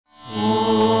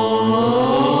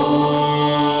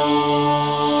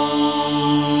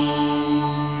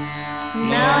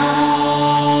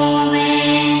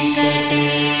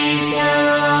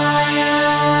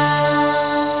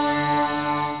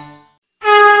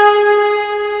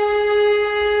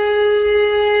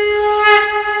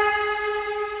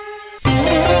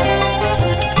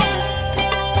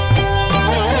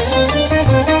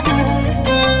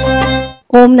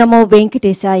ఓం నమో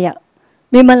వెంకటేశాయ.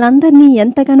 మిమ్మల్ని అందరినీ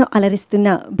ఎంతగానో అలరిస్తున్న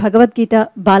భగవద్గీత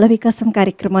బాల వికాసం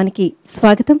కార్యక్రమానికి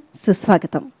స్వాగతం,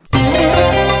 సుస్వాగతం.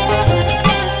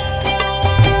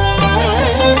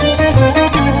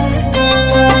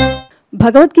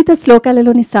 భగవద్గీత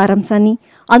శ్లోకాలలోని సారాంశాన్ని,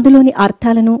 అందులోని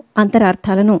అర్థాలను,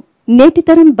 అంతరార్థాలను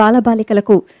నేటితరం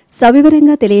బాలబాలికలకు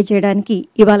సవివరంగా తెలియజేయడానికి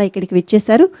ఇవాళ ఇక్కడికి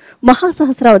విచ్చేశారు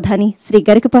మహాసహస్రావధాని శ్రీ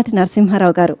గరికపాటి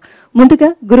నరసింహారావు గారు.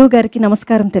 ముందుగా గురువు గారికి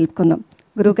నమస్కారం తెలుపుకుందాం.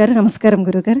 గురువుగారు నమస్కారం.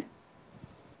 గురువుగారు,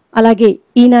 అలాగే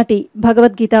ఈనాటి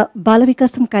భగవద్గీత బాల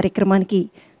వికాసం కార్యక్రమానికి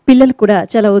పిల్లలు కూడా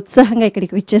చాలా ఉత్సాహంగా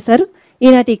ఇక్కడికి విచ్చేశారు.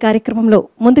 ఈనాటి కార్యక్రమంలో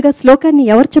ముందుగా శ్లోకాన్ని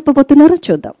ఎవరు చెప్పబోతున్నారో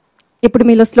చూద్దాం. ఇప్పుడు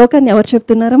మీలో శ్లోకాన్ని ఎవరు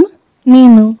చెప్తున్నారమ్మా?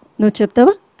 నేను. నువ్వు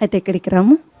చెప్తావా? అయితే ఇక్కడికి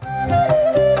రామ్మా.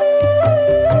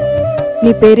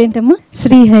 నీ పేరేంటమ్మా?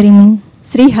 శ్రీహరిని.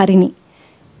 శ్రీహరిని.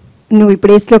 నువ్వు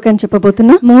ఇప్పుడు ఏ శ్లోకాన్ని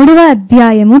చెప్పబోతున్నా? 3వ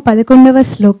అధ్యాయము 11వ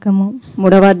శ్లోకము.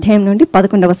 3వ అధ్యాయం నుండి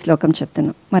 11వ శ్లోకం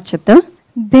చెప్తున్నావు. మరి చెప్తావా?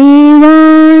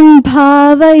 దేవాన్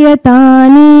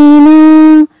భావయతానేన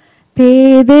తే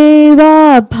దేవా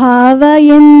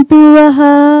భావయంతు వః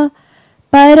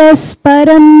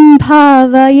పరస్పరం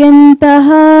భావయంతః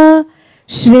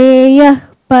శ్రేయః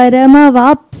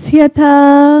పరమవాప్స్యథ.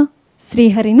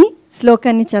 శ్రీహరిని,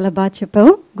 శ్లోకాన్ని చాలా బాగా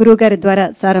చెప్పావు. గురువుగారి ద్వారా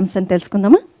సారాంశం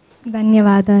తెలుసుకుందామా?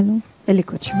 ధన్యవాదాలు. వెళ్ళి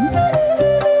కూర్చోము.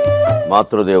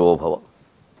 మాతృదేవోభవ.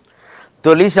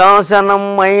 తొలి శాసనం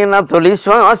అయిన తొలి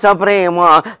శ్వాస ప్రేమ,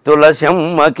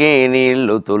 తులసమ్మకే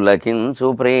నీళ్లు తులకించు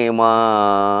ప్రేమ.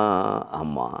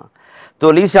 అమ్మా,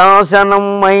 తొలి శాసనం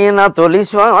అయిన తొలి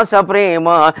శ్వాస ప్రేమ,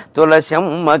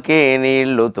 తులసమ్మకే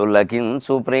నీళ్లు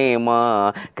తులకించు ప్రేమ.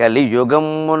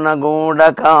 కలియుగమ్మున గూడ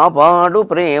కాపాడు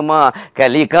ప్రేమ,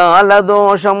 కలికాల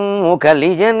దోషము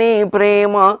కలియని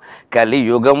ప్రేమ.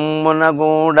 కలియుగమ్మున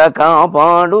గూడ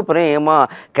కాపాడు ప్రేమ,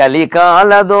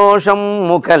 కలికాల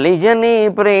దోషము కలియని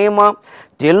ప్రేమ.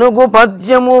 తెలుగు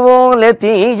పద్యము ఓలె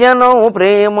తీయనౌ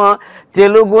ప్రేమ,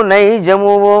 తెలుగు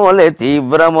నైజము ఓలె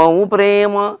తీవ్రమౌ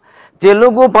ప్రేమ.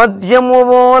 తెలుగు పద్యము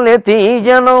ఓలె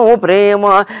తీయనౌ ప్రేమ,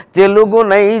 తెలుగు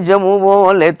నైజము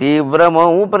ఓలె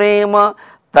తీవ్రమౌ ప్రేమ.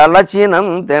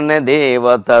 తలచినంతెన దేవ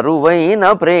తరువైన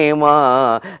ప్రేమ,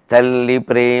 తల్లి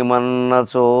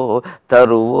ప్రేమన్నచో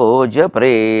తరువోజ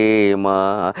ప్రేమ.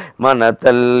 మన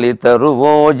తల్లి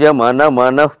తరువోజ మన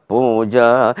మనఃపూజ,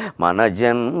 మన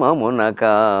జన్మమున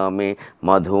కామి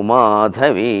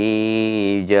మధుమాధవీజ.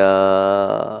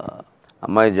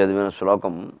 అమ్మాయి చదివిన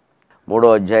శ్లోకం 3వ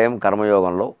అధ్యాయం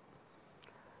కర్మయోగంలో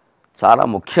చాలా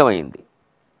ముఖ్యమైంది.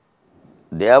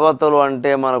 దేవతలు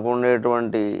అంటే మనకు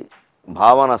ఉండేటువంటి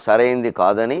భావన సరైంది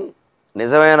కాదని,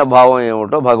 నిజమైన భావం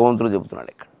ఏమిటో భగవంతుడు చెబుతున్నాడు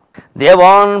ఇక్కడ.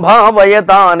 దేవాన్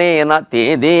భావయతానేన తే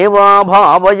దేవా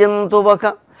భావయంతు వః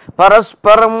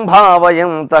పరస్పరం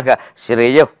భావయంతః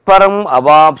శ్రేయః పరం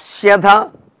అవాప్స్యథ.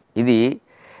 ఇది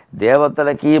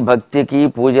దేవతలకి, భక్తికి,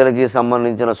 పూజలకి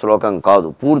సంబంధించిన శ్లోకం కాదు,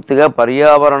 పూర్తిగా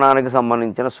పర్యావరణానికి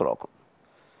సంబంధించిన శ్లోకం.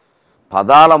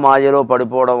 పదాల మాయలో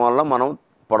పడిపోవడం వల్ల మనం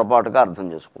పొరపాటుగా అర్థం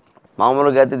చేసుకుంటాం.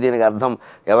 మామూలుగా అయితే దీనికి అర్థం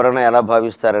ఎవరైనా ఎలా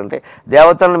భావిస్తారంటే,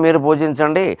 దేవతలను మీరు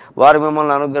పూజించండి, వారు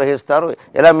మిమ్మల్ని అనుగ్రహిస్తారు,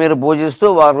 ఇలా మీరు పూజిస్తూ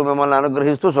వారు మిమ్మల్ని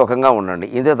అనుగ్రహిస్తూ సుఖంగా ఉండండి,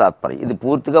 ఇదే తాత్పర్యం. ఇది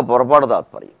పూర్తిగా పొరపాటు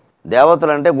తాత్పర్యం.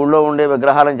 దేవతలు అంటే గుళ్ళో ఉండే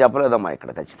విగ్రహాలని చెప్పలేదమ్మా ఇక్కడ.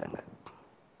 ఖచ్చితంగా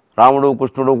రాముడు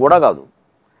కృష్ణుడు కూడా కాదు.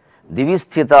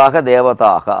 దివిస్థితాః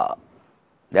దేవతాః.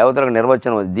 దేవతలకు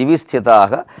నిర్వచనం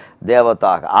దివిస్థితాః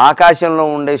దేవతాః. ఆకాశంలో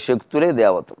ఉండే శక్తులే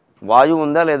దేవతలు. వాయువు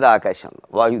ఉందా లేదా ఆకాశంలో?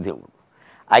 వాయుదేవుడు.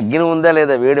 అగ్ని ఉందా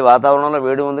లేదా? వేడి వాతావరణంలో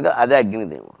వేడి ఉందిగా, అదే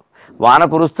అగ్నిదేవుడు. వాన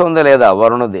కురుస్తుందా లేదా?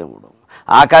 వరుణదేవుడు.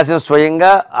 ఆకాశం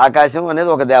స్వయంగా, ఆకాశం అనేది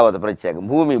ఒక దేవత ప్రత్యేకం.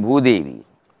 భూమి భూదేవి.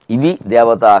 ఇవి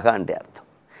దేవతాః అంటే అర్థం.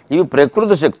 ఇవి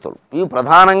ప్రకృతి శక్తులు. ఇవి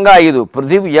ప్రధానంగా 5: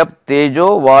 పృథివీ, అప్, తేజో,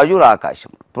 వాయుర్,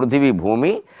 ఆకాశం. పృథివీ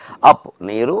భూమి, అప్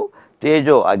నీరు,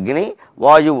 తేజో అగ్ని,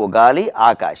 వాయువు గాలి,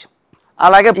 ఆకాశం.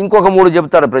 అలాగే ఇంకొక 3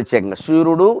 చెప్తారు ప్రత్యేకంగా: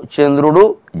 సూర్యుడు, చంద్రుడు,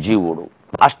 జీవుడు.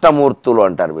 అష్టమూర్తులు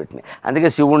అంటారు వీటిని. అందుకే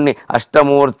శివుణ్ణి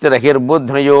అష్టమూర్తి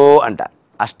రహిర్బుధ్నయో అంటారు.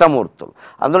 అష్టమూర్తులు.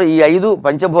 అందులో ఈ 5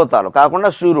 పంచభూతాలు కాకుండా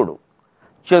సూర్యుడు,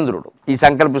 చంద్రుడు, ఈ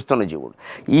సంకల్పిస్తున్న జీవుడు,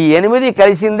 ఈ 8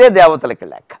 కలిసిందే దేవతలకి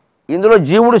లెక్క. ఇందులో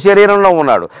జీవుడు శరీరంలో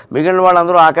ఉన్నాడు, మిగిలిన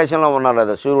వాళ్ళందరూ ఆకాశంలో ఉన్నారు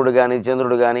కదా. సూర్యుడు కానీ,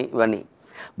 చంద్రుడు కానీ, ఇవన్నీ.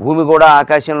 భూమి కూడా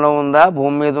ఆకాశంలో ఉందా?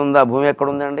 భూమి మీద ఉందా? భూమి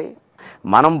ఎక్కడుందండి?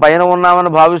 మనం పైన ఉన్నామని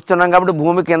భావిస్తున్నాం కాబట్టి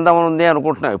భూమి కింద ఉంది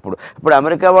అనుకుంటున్నాం. ఇప్పుడు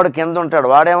అమెరికా వాడు కింద ఉంటాడు,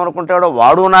 వాడేమనుకుంటాడో,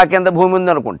 వాడు నా కింద భూమి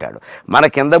ఉంది అనుకుంటాడు. మన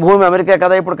కింద భూమి అమెరికా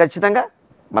కదా ఇప్పుడు ఖచ్చితంగా.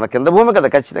 మన కింద భూమి కదా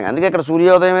ఖచ్చితంగా. అందుకే ఇక్కడ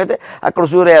సూర్యోదయం అయితే అక్కడ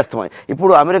సూర్యాస్తమయం.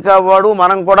 ఇప్పుడు అమెరికా వాడు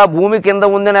మనం కూడా భూమి కింద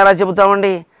ఉందని ఎలా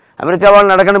చెబుతామండి? అమెరికా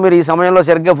వాళ్ళని అడగండి మీరు, ఈ సమయంలో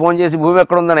సరిగ్గా ఫోన్ చేసి భూమి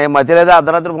ఎక్కడుందని. మధ్య లేదా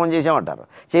అర్ధరాత్రి ఫోన్ చేసామంటారు,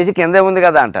 చేసి కిందే ఉంది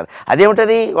కదా అంటారు.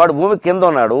 అదేమిటది? వాడు భూమి కింద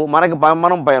ఉన్నాడు,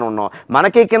 మనం పైన ఉన్నాం.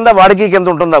 మనకి కింద వాడికి కింద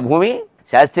ఉంటుందా భూమి?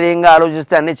 శాస్త్రీయంగా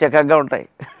ఆలోచిస్తే అన్నీ చక్కగా ఉంటాయి.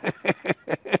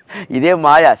 ఇదే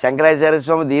మాయ. శంకరాచార్య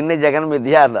స్వామి దీన్నే జగన్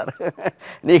మిథ్య అన్నారు.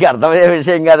 నీకు అర్థమయ్యే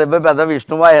విషయం కాదబ్బా, పెద్ద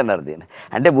విష్ణుమాయ అన్నారు దీన్ని.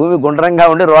 అంటే భూమి గుండ్రంగా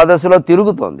ఉండి రోదస్సులో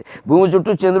తిరుగుతోంది. భూమి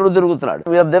చుట్టూ చంద్రుడు తిరుగుతున్నాడు,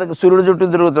 వీళ్ళిద్దరికి సూర్యుడు చుట్టూ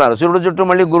తిరుగుతున్నారు, సూర్యుడు చుట్టూ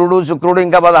మళ్ళీ గురుడు శుక్రుడు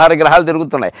ఇంకా 16 గ్రహాలు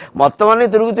తిరుగుతున్నాయి. మొత్తం అన్నీ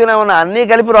తిరుగుతూనే ఉన్నాయి. అన్నీ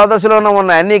కలిపి రోదస్సులోనే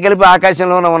ఉన్నాయి, అన్నీ కలిపి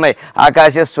ఆకాశంలోనే ఉన్నాయి.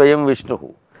 ఆకాశ స్వయం విష్ణు.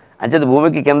 అంచేది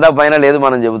భూమికి కింద పైన లేదు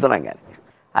మనం చెబుతున్నాం, కానీ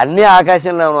అన్నీ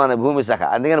ఆకాశంలో ఉన్నాయి భూమి సహా.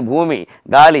 అందుకని భూమి,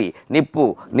 గాలి, నిప్పు,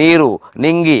 నీరు,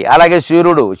 నింగి, అలాగే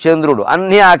సూర్యుడు, చంద్రుడు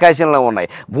అన్నీ ఆకాశంలో ఉన్నాయి.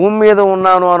 భూమి మీద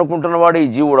ఉన్నాను అనుకుంటున్నవాడు ఈ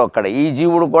జీవుడు ఒక్కడే. ఈ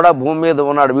జీవుడు కూడా భూమి మీద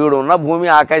ఉన్నాడు. వీడు ఉన్న భూమి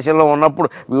ఆకాశంలో ఉన్నప్పుడు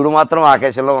వీడు మాత్రం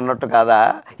ఆకాశంలో ఉన్నట్టు కాదా?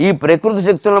 ఈ ప్రకృతి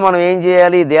శక్తులను మనం ఏం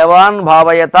చేయాలి? దేవాన్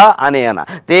భావయత అనేన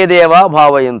తే దేవా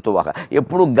భావయంతువః.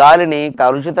 ఎప్పుడు గాలిని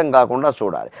కలుషితం కాకుండా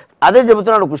చూడాలి. అదే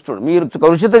చెబుతున్నాడు కృష్ణుడు. మీరు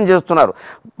కలుషితం చేస్తున్నారు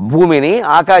భూమిని,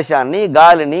 ఆకాశాన్ని,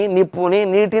 గాలిని, నిప్పుని,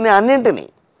 నీటిని, అన్నింటినీ.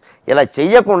 ఇలా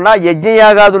చెయ్యకుండా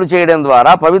యజ్ఞయాగాదులు చేయడం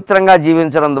ద్వారా, పవిత్రంగా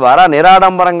జీవించడం ద్వారా,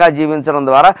 నిరాడంబరంగా జీవించడం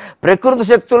ద్వారా ప్రకృతి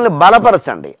శక్తుల్ని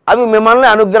బలపరచండి. అవి మిమ్మల్ని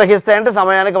అనుగ్రహిస్తాయంటే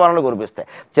సమయానికి వానలు కురిపిస్తాయి.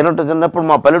 చిన్నప్పుడు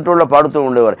మా పల్లెటూళ్ళలో పాడుతూ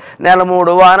ఉండేవారు, నెల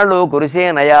 3 వానలు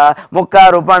కురిసేనయా,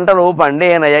 36 పంటలు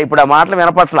పండేనయా. ఇప్పుడు ఆ మాటలు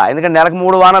వినపట్ల. ఎందుకంటే నెలకు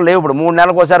 3 వానలు లేవు. ఇప్పుడు 3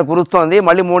 నెలలకు ఒకసారి కురుస్తోంది,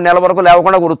 మళ్ళీ 3 నెలల వరకు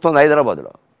లేవకుండా కురుస్తుంది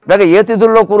హైదరాబాద్లో. లేక ఏ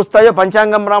తిథుల్లో కురుస్తాయో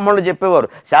పంచాంగం బ్రాహ్మణులు చెప్పేవారు.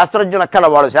 శాస్త్రజ్ఞులు అక్కల,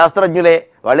 వాళ్ళు శాస్త్రజ్ఞులే,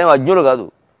 వాళ్ళేం అజ్ఞులు కాదు.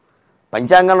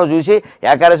 పంచాంగంలో చూసి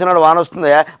ఏకాదశి నాడు వాన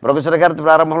వస్తుందా, మృగశిరకార్తి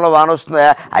ప్రారంభంలో వాన వస్తుందా,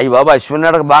 అయ్యి బాబా అశ్విని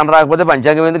నాడు వాన రాకపోతే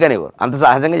పంచాంగం ఎందుకు అనేవారు. అంత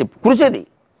సహజంగా కురిసేది.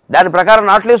 దాని ప్రకారం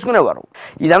నాట్లు వేసుకునేవారు.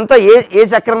 ఇదంతా ఏ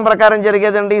చక్రం ప్రకారం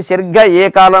జరిగేదండి? సరిగ్గా ఏ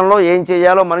కాలంలో ఏం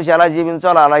చేయాలో, మనిషి ఎలా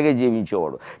జీవించాలో అలాగే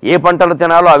జీవించేవాడు. ఏ పంటలు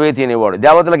తినాలో అవే తినేవాడు.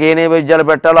 దేవతలకు ఏ నైవేద్యాలు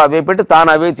పెట్టాలో అవే పెట్టి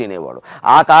తాను అవే తినేవాడు.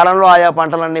 ఆ కాలంలో ఆయా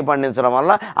పంటలన్నీ పండించడం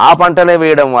వల్ల, ఆ పంటలే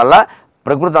వేయడం వల్ల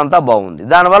ప్రకృతి అంతా బాగుంది.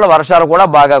 దానివల్ల వర్షాలు కూడా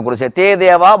బాగా కురిసాయి. తే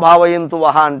దేవా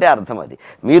భావయంతువః అంటే అర్థం అది.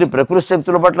 మీరు ప్రకృతి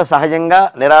శక్తుల పట్ల సహజంగా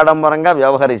నిరాడంబరంగా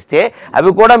వ్యవహరిస్తే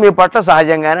అవి కూడా మీ పట్ల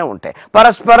సహజంగానే ఉంటాయి.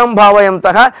 పరస్పరం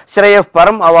భావయంతః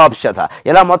శ్రేయఃపరం అవాప్స్యత.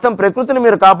 ఇలా మొత్తం ప్రకృతిని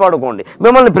మీరు కాపాడుకోండి,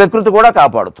 మిమ్మల్ని ప్రకృతి కూడా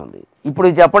కాపాడుతుంది. ఇప్పుడు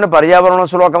చెప్పండి, పర్యావరణ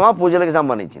శ్లోకమా పూజలకు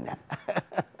సంబంధించిందా?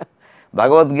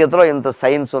 భగవద్గీతలో ఇంత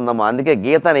సైన్స్ ఉందమ్మా. అందుకే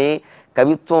గీతని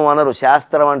కవిత్వం అనరు,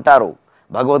 శాస్త్రం అంటారు.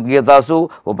 భగవద్గీతాసు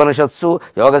ఉపనిషత్సు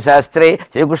యోగశాస్త్రే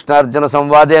శ్రీకృష్ణార్జున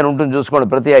సంవాదే అని ఉంటుంది, చూసుకోండి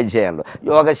ప్రతి అధ్యాయంలో.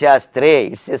 యోగశాస్త్రే,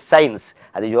 ఇట్స్ ఎ సైన్స్,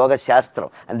 అది యోగ శాస్త్రం.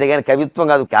 అంతేగాని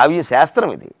కవిత్వం కాదు, కావ్య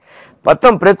శాస్త్రం ఇది.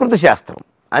 మొత్తం ప్రకృతి శాస్త్రం.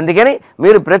 అందుకని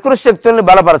మీరు ప్రకృతి శక్తుల్ని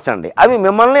బలపరచండి, అవి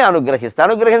మిమ్మల్ని అనుగ్రహిస్తాయి.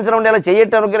 అనుగ్రహించడం అంటే ఇలా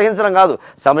చెయ్యట్టి అనుగ్రహించడం కాదు,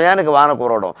 సమయానికి వాన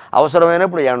కురవడం,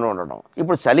 అవసరమైనప్పుడు ఎండ ఉండడం.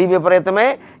 ఇప్పుడు చలి విపరీతమే,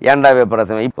 ఎండ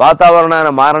విపరీతమే. ఈ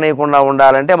వాతావరణాన్ని మారనీయకుండా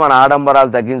ఉండాలంటే మన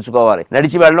ఆడంబరాలు తగ్గించుకోవాలి,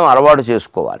 నడిచి వెళ్ళడం అలవాటు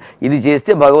చేసుకోవాలి. ఇది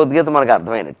చేస్తే భగవద్గీత మనకు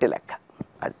అర్థమైనట్టే లెక్క.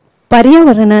 అది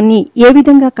పర్యావరణాన్ని ఏ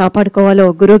విధంగా కాపాడుకోవాలో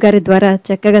గురువుగారి ద్వారా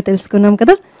చక్కగా తెలుసుకున్నాం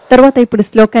కదా. తర్వాత ఇప్పుడు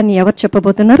శ్లోకాన్ని ఎవరు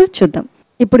చెప్పబోతున్నారో చూద్దాం.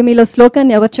 ఇప్పుడు మీలో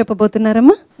శ్లోకాన్ని ఎవరు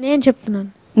చెప్పబోతున్నారమ్మా? నేను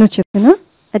చెప్తున్నాను. నువ్వు చెప్తున్నా,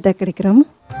 అది అక్కడికి రాము.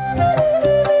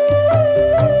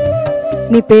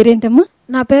 నీ పేరేంటమ్మా?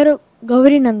 నా పేరు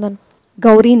గౌరీ నందన్.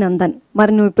 గౌరీ నందన్.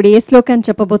 మరి నువ్వు ఇప్పుడు ఏ శ్లోకాన్ని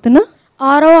చెప్పబోతున్నా?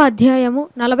 6వ అధ్యాయము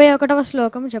 41వ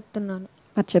శ్లోకం చెప్తున్నాను.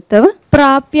 మరి చెప్తావా?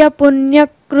 ప్రాప్య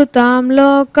పుణ్యకృతాం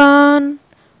లోకాన్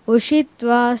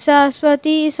ఉషిత్వా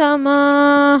శాశ్వతీ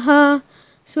సమాః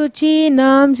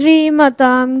శుచీనాం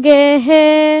శ్రీమతాం గేహే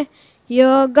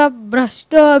యోగ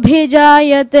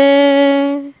భ్రష్టోభిజాయతే.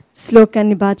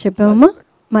 శ్లోకాన్ని బాగా చెప్పావమ్మా.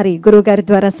 మరి గురువు గారి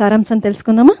ద్వారా సారాంశం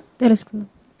తెలుసుకుందామా? తెలుసుకుందాం.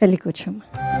 వెళ్ళి కూర్చోమ్మా.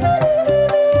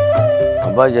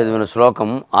 అబ్బాయి చదివిన శ్లోకం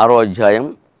 6వ అధ్యాయం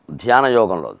ధ్యాన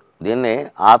యోగంలో. దీన్నే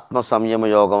ఆత్మ సంయమ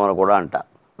యోగం అని కూడా అంటారు.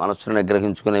 మనస్సును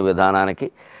నిగ్రహించుకునే విధానానికి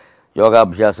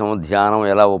యోగాభ్యాసము, ధ్యానం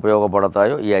ఎలా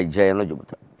ఉపయోగపడతాయో ఈ అధ్యాయంలో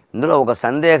చెబుతారు. ఇందులో ఒక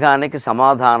సందేహానికి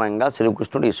సమాధానంగా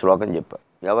శ్రీకృష్ణుడు ఈ శ్లోకం చెప్పారు.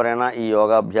 ఎవరైనా ఈ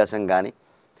యోగాభ్యాసం కానీ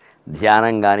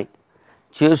ధ్యానం కానీ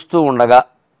చేస్తూ ఉండగా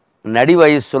నడి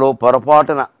వయస్సులో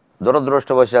పొరపాటున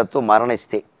దురదృష్టవశాత్తు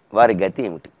మరణిస్తే వారి గతి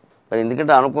ఏమిటి? మరి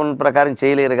ఎందుకంటే అనుకున్న ప్రకారం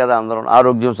చేయలేరు కదా అందరూ,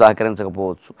 ఆరోగ్యం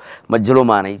సహకరించకపోవచ్చు, మధ్యలో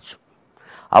మానేయచ్చు.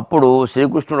 అప్పుడు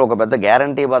శ్రీకృష్ణుడు ఒక పెద్ద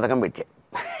గ్యారంటీ పథకం పెట్టాడు.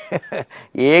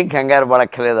 ఏం కంగారు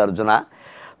పడక్కర్లేదు అర్జున.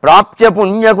 ప్రాప్య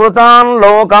పుణ్యకృతాన్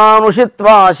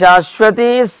లోకానుషిత్వా శాశ్వతీ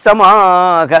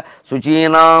సమాః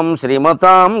శుచీనాం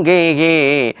శ్రీమతాం గేహే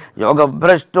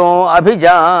యోగభ్రష్టో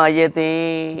అభిజాయతే.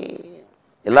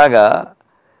 ఇలాగా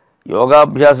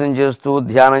యోగాభ్యాసం చేస్తూ,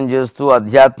 ధ్యానం చేస్తూ,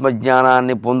 అధ్యాత్మ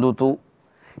జ్ఞానాన్ని పొందుతూ,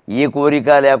 ఏ కోరిక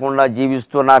లేకుండా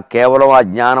జీవిస్తూ, నాకు కేవలం ఆ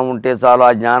జ్ఞానం ఉంటే చాలు,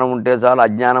 ఆ జ్ఞానం ఉంటే చాలు,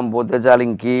 అజ్ఞానం పోతే చాలు,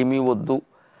 ఇంకేమీ వద్దు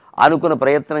అనుకున్న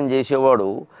ప్రయత్నం చేసేవాడు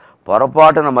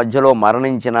పొరపాటున మధ్యలో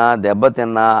మరణించినా,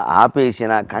 దెబ్బతిన్నా,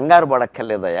 ఆపేసినా కంగారు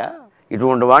పడక్కర్లేదయా.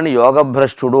 ఇటువంటి వాడిని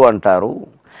యోగభ్రష్టుడు అంటారు.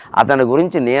 అతని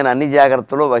గురించి నేను అన్ని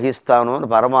జాగ్రత్తలు వహిస్తాను అని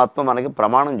పరమాత్మ మనకి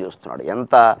ప్రమాణం చేస్తున్నాడు.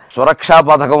 ఎంత సురక్షా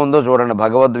పథకం ఉందో చూడండి.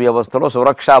 భగవద్ వ్యవస్థలో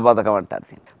సురక్షా పథకం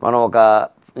అంటారు. మనం ఒక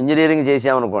ఇంజనీరింగ్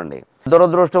చేసామనుకోండి,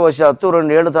 దురదృష్టవశాత్తు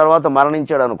 2 ఏళ్ళ తర్వాత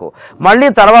మరణించాడు అనుకో, మళ్ళీ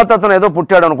తర్వాత అతను ఏదో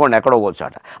పుట్టాడు అనుకోండి ఎక్కడో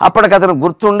వచ్చాట, అప్పటికి అతను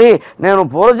గుర్తుండి నేను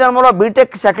పూర్వజన్మలో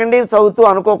బీటెక్ సెకండ్ ఇయర్ చదువుతూ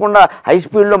అనుకోకుండా హై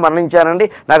స్పీడ్లో మరణించానండి,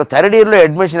 నాకు థర్డ్ ఇయర్లో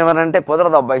అడ్మిషన్ ఇవ్వనంటే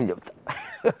కుదరదు అబ్బాయిని చెప్తా.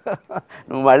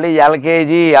 నువ్వు మళ్ళీ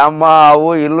ఎల్కేజీ అమ్మ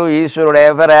ఆవు ఇల్లు ఈశ్వరుడు A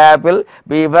for apple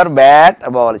B for bat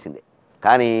అవ్వవలసిందే.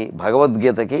 కానీ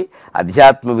భగవద్గీతకి,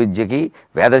 అధ్యాత్మ విద్యకి,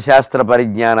 వేదశాస్త్ర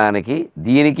పరిజ్ఞానానికి,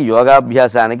 దీనికి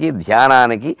యోగాభ్యాసానికి,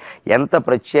 ధ్యానానికి ఎంత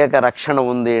ప్రత్యేక రక్షణ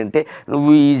ఉంది అంటే, నువ్వు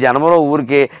ఈ జన్మలో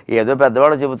ఊరికే ఏదో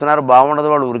పెద్దవాళ్ళు చెబుతున్నారు బాగుండదు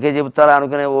వాళ్ళు ఊరికే చెబుతారా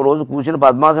అనుకునే ఓ రోజు కూర్చుని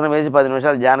పద్మాసనం వేసి 10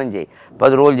 నిమిషాలు ధ్యానం చేయి,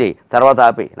 10 రోజులు చేయి, తర్వాత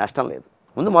ఆపేయి, నష్టం లేదు.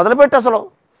 ముందు మొదలుపెట్టు. అసలు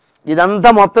ఇదంతా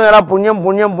మొత్తం ఎలా పుణ్యం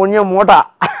పుణ్యం పుణ్యం మూట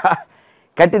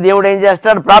కట్టి దేవుడు ఏం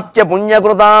చేస్తాడు, ప్రాప్త్య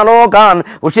పుణ్యకృతాలోకాన్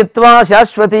ఉషిత్వా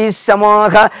శాశ్వతీ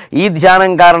సమాహ. ఈ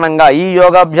ధ్యానం కారణంగా, ఈ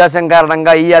యోగాభ్యాసం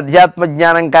కారణంగా, ఈ అధ్యాత్మ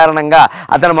జ్ఞానం కారణంగా,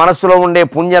 అతని మనస్సులో ఉండే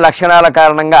పుణ్య లక్షణాల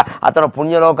కారణంగా అతను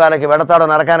పుణ్యలోకాలకి వెడతాడు,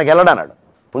 నరకానికి వెళ్ళడన్నాడు.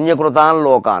 పుణ్యకృతాన్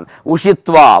లోకాన్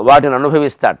ఉషిత్వా, వాటిని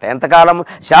అనుభవిస్తాట. ఎంతకాలం?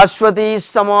 శాశ్వతీ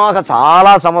సమాహ,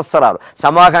 చాలా సంవత్సరాలు.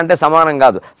 సమాహ అంటే సమానం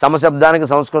కాదు, సమశబ్దానికి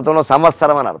సంస్కృతంలో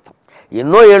సంవత్సరం అని అర్థం.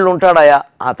 ఎన్నో ఏళ్ళు ఉంటాడాయా.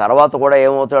 ఆ తర్వాత కూడా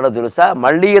ఏమవుతాడో తెలుసా,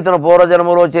 మళ్ళీ ఇతను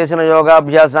పూర్వజన్మలో చేసిన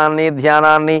యోగాభ్యాసాన్ని,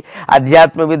 ధ్యానాన్ని,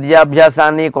 అధ్యాత్మ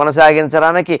విద్యాభ్యాసాన్ని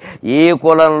కొనసాగించడానికి ఏ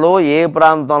కులంలో, ఏ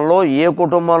ప్రాంతంలో, ఏ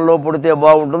కుటుంబంలో పుడితే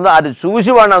బాగుంటుందో అది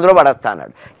చూసి వాడిని అందులో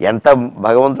పడేస్తాడు. ఎంత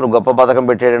భగవంతుడు గొప్ప పథకం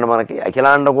పెట్టాడండి మనకి.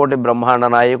 అఖిలాండ కోటి బ్రహ్మాండ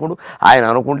నాయకుడు ఆయన,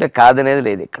 అనుకుంటే కాదనేది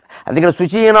లేదు ఇక్కడ. అందుకని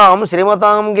శుచీనాం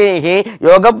శ్రీమతాం గేహి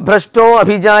యోగభ్రష్టో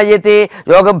అభిజాయతే.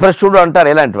 యోగభ్రష్టుడు అంటారు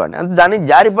ఇలాంటి వాడిని. అంతే, దాన్ని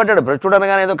జారిపడ్డాడు. భ్రష్టుడు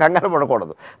అనగానే ఏదో కంగారు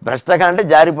పడకూడదు. భ్రష్టగా అంటే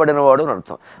జారిపడినవాడు అని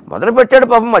అర్థం. మొదలుపెట్టాడు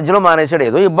పాపం, మధ్యలో మానేశాడు,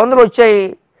 ఏదో ఇబ్బందులు వచ్చాయి.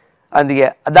 అందుకే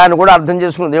దాన్ని కూడా అర్థం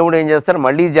చేసుకుని దేవుడు ఏం చేస్తాడు,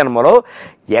 మళ్ళీ జన్మలో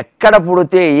ఎక్కడ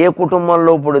పుడితే, ఏ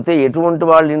కుటుంబంలో పుడితే, ఎటువంటి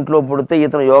వాళ్ళ ఇంట్లో పుడితే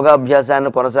ఇతను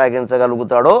యోగాభ్యాసాన్ని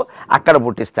కొనసాగించగలుగుతాడో అక్కడ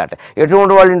పుట్టిస్తాడు.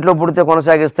 ఎటువంటి వాళ్ళ ఇంట్లో పుడితే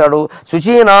కొనసాగిస్తాడు,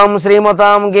 శుచీనాం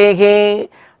శ్రీమతాం గేహే.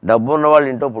 డబ్బు ఉన్న వాళ్ళ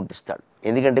ఇంట్లో పుట్టిస్తాడు.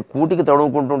 ఎందుకంటే కూటికి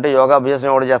తడుముకుంటుంటే యోగాభ్యాసం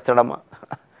ఎవడు చేస్తాడమ్మా.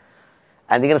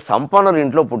 అందుకని సంపన్నులు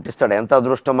ఇంట్లో పుట్టిస్తాడు. ఎంత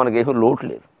అదృష్టం, మనకేమీ లోటు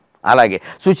లేదు. అలాగే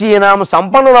శుచీనామ,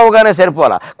 సంపన్నులు అవగానే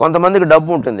సరిపోలా. కొంతమందికి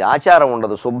డబ్బు ఉంటుంది, ఆచారం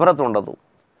ఉండదు, శుభ్రత ఉండదు.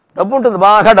 డబ్బు ఉంటుంది,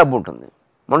 బాగా డబ్బు ఉంటుంది,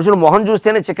 మనుషులు మొహం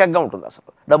చూస్తేనే చిక్కగా ఉంటుంది, అసలు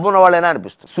డబ్బు ఉన్న వాళ్ళైనా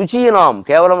అనిపిస్తుంది. శుచీనాం,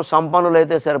 కేవలం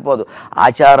సంపన్నులైతే సరిపోదు,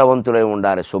 ఆచారవంతులై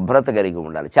ఉండాలి, శుభ్రత కలిగి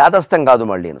ఉండాలి. చేతస్థం కాదు,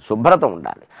 మళ్ళీ శుభ్రత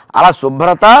ఉండాలి. అలా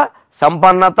శుభ్రత,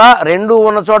 సంపన్నత రెండూ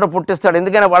ఉన్న చోట పుట్టిస్తాడు.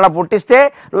 ఎందుకని వాళ్ళ పుట్టిస్తే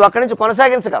నువ్వు అక్కడి నుంచి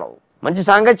కొనసాగించగలవు. మంచి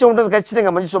సాంగత్యం ఉంటుంది,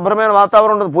 ఖచ్చితంగా మంచి శుభ్రమైన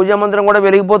వాతావరణం ఉంటుంది, పూజా మందిరం కూడా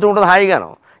వెలిగిపోతూ ఉంటుంది హాయిగాను,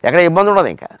 ఎక్కడ ఇబ్బంది ఉండదు.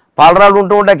 ఇంకా పాలరాళ్ళు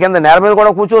ఉంటూ ఉంటాయి, కింద నేల మీద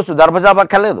కూడా కూర్చోవచ్చు,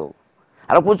 దర్భజాపక్కర్లేదు,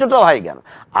 అలా కూర్చుంటావు హాయిగాను.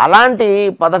 అలాంటి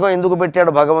పథకం ఎందుకు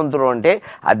పెట్టాడు భగవంతుడు అంటే,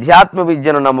 అధ్యాత్మ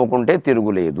విద్యను నమ్ముకుంటే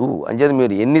తిరుగులేదు. అంచేది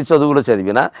మీరు ఎన్ని చదువులు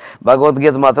చదివినా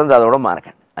భగవద్గీత మాత్రం చదవడం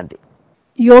మానకండి, అంతే.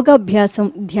 యోగాభ్యాసం,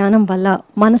 ధ్యానం వల్ల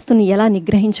మనస్సును ఎలా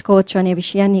నిగ్రహించుకోవచ్చు అనే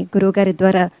విషయాన్ని గురువుగారి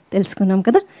ద్వారా తెలుసుకున్నాం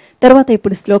కదా. తర్వాత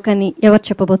ఇప్పుడు శ్లోకాన్ని ఎవరు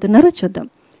చెప్పబోతున్నారో చూద్దాం.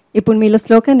 ఇప్పుడు మీలో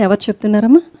శ్లోకాన్ని ఎవరు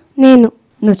చెప్తున్నారమ్మా? నేను.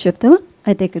 నువ్వు చెప్తావా?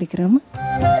 అయితే ఇక్కడికి రామ్మా.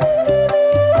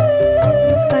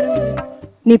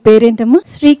 నీ పేరేంటమ్మా?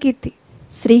 శ్రీకీర్తి.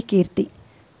 శ్రీకీర్తి.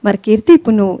 మరి కీర్తి,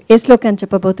 ఇప్పుడు నువ్వు ఏ శ్లోకాన్ని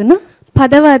చెప్పబోతున్నావు?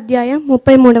 10వ అధ్యాయం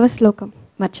 33వ శ్లోకం.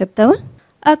 మరి చెప్తావా?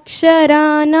 అక్షరానామకారోస్మి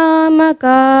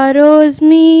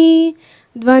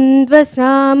ద్వంద్వ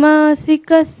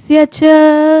సామాసికస్య చ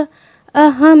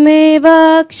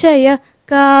అహమేవాక్షయ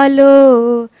కాలో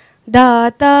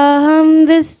దాతాహం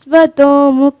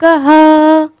విశ్వతోముఖః.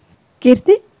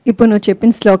 కీర్తి, ఇప్పుడు నువ్వు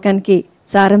చెప్పిన శ్లోకానికి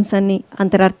సారాంశాన్ని,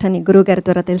 అంతరార్థాన్ని గురువుగారి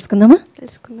ద్వారా తెలుసుకుందామా?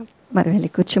 తెలుసుకుందాం. మరి వెళ్ళి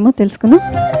కూర్చోమో, తెలుసుకుందాం.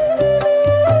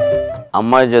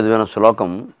 అమ్మాయి చదివిన శ్లోకం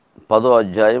 10వ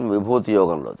అధ్యాయం విభూతి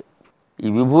యోగంలోది. ఈ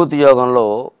విభూతి యోగంలో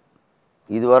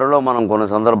ఇదివరలో మనం కొన్ని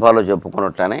సందర్భాల్లో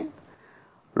చెప్పుకున్నట్లనే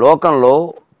లోకంలో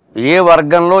ఏ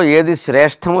వర్గంలో ఏది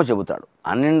శ్రేష్టమో చెబుతాడు.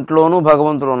 అన్నింట్లోనూ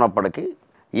భగవంతుడు ఉన్నప్పటికీ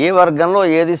ఏ వర్గంలో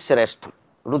ఏది శ్రేష్టం,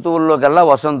 ఋతువుల్లోకెల్లా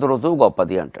వసంత ఋతువు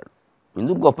గొప్పది అంటాడు.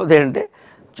 ఎందుకు గొప్పది అంటే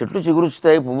చెట్లు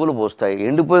చిగురుస్తాయి, పువ్వులు పోస్తాయి.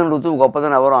 ఎండిపోయిన ఋతువు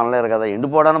గొప్పదని ఎవరు అనలేరు కదా,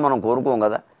 ఎండిపోవడానికి మనం కోరుకోం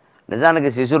కదా. నిజానికి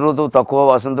శిశిర ఋతువు తక్కువ,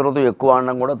 వసంత ఋతువు ఎక్కువ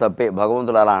అనడం కూడా తప్పే.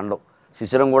 భగవంతుడు అలా అనడం,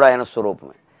 శిశిరం కూడా ఆయన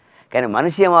స్వరూపమే. కానీ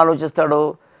మనిషి ఏం ఆలోచిస్తాడు,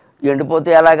 ఎండిపోతే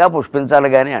ఎలాగా పుష్పించాలి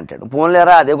కానీ అంటాడు.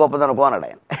 పోన్లేరా అదే గొప్పది అనుకో అన్నాడు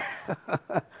ఆయన.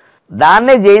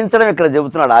 దాన్నే జయించడం ఇక్కడ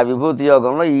చెబుతున్నాడు ఆ విభూతి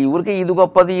యోగంలో. ఈ ఊరికి ఇది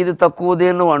గొప్పది, ఇది తక్కువది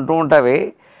నువ్వు అంటూ ఉంటావే,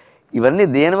 ఇవన్నీ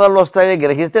దేనివల్ల వస్తాయో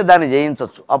గ్రహిస్తే దాన్ని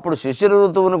జయించవచ్చు. అప్పుడు శిశిర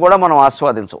ఋతువుని కూడా మనం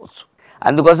ఆస్వాదించవచ్చు.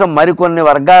 అందుకోసం మరికొన్ని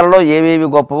వర్గాల్లో ఏవేవి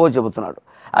గొప్పవో చెబుతున్నాడు.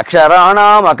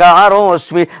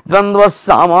 అక్షరాణమకారోస్మి ద్వంద్వ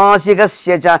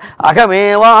సామాసికస్య చ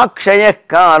అహమేవాక్షయ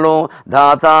కాలో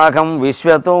ధాతాకం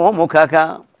విశ్వతో ముఖక.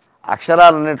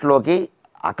 అక్షరాలన్నింటిలోకి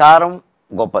అకారం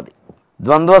గొప్పది.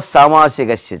 ద్వంద్వ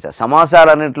సామాసికస్య చ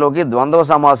సమాసాలన్నింటిలోకి ద్వంద్వ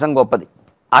సమాసం గొప్పది.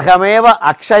 అహమేవ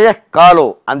అక్షయ కాలో,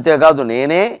 అంతేకాదు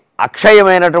నేనే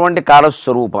అక్షయమైనటువంటి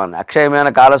కాలస్వరూపాన్ని. అక్షయమైన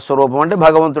కాలస్వరూపం అంటే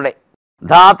భగవంతుడే.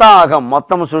 ధాత అహం,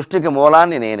 మొత్తం సృష్టికి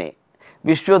మూలాన్ని నేనే.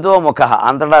 విశ్వతో ముఖ,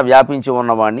 అంతటా వ్యాపించి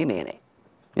ఉన్నవాడిని నేనే.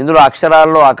 ఇందులో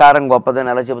అక్షరాల్లో అకారం గొప్పదని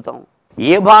ఎలా చెబుతాం?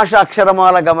 ఏ భాష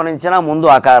అక్షరమాల గమనించినా ముందు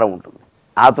అకారం ఉంటుంది,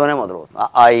 ఆతోనే మొదలవుతుంది.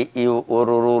 ఈ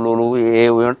రులు ఏ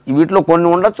వీటిలో కొన్ని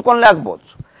ఉండొచ్చు, కొన్ని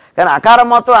లేకపోవచ్చు, కానీ అకారం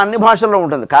మాత్రం అన్ని భాషల్లో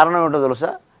ఉంటుంది. కారణం ఏంటో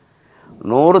తెలుసా?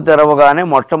 నోరు తెరవగానే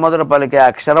మొట్టమొదటి పలికే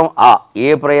అక్షరం ఆ, ఏ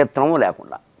ప్రయత్నము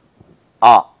లేకుండా.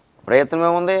 ఆ ప్రయత్నం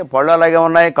ఏముంది? పళ్ళు అలాగే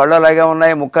ఉన్నాయి, కళ్ళు అలాగే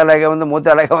ఉన్నాయి, ముక్క అలాగే ఉంది, మూతి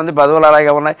అలాగే ఉంది, పెదవులు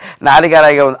అలాగే ఉన్నాయి, నాలుక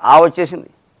అలాగే ఉంది. ఆ వచ్చేసింది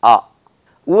ఆ.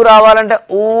 ఊ రావాలంటే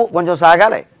ఊ కొంచెం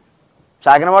సాగాలి,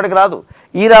 సాగిన వాడికి రాదు.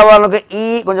 ఈ రావాలంటే ఈ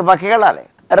కొంచెం పక్కకి వెళ్ళాలి,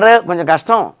 రే కొంచెం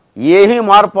కష్టం. ఏమీ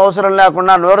మార్పు అవసరం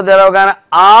లేకుండా నోరు తెరవగానే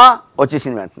ఆ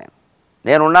వచ్చేసింది, వెంటనే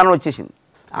నేనున్నాను వచ్చేసింది.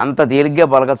 అంత తేలిగ్గా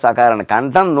పలకచ్చు అకారాన్ని.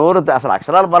 కంఠం నోరు, అసలు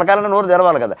అక్షరాలు పలకాలంటే నోరు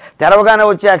తెరవాలి కదా, తెరవగానే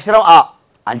వచ్చే అక్షరం ఆ.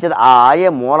 అంచేది ఆ ఆయే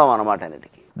మూలం అన్నమాట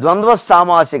అన్నిటికీ. ద్వంద్వ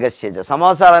సామాసికస్య,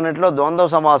 సమాసాలన్నింటిలో ద్వంద్వ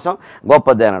సమాసం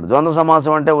గొప్పది అన్నాడు. ద్వంద్వ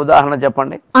సమాసం అంటే ఉదాహరణ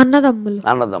చెప్పండి.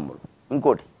 అన్నదమ్ములు.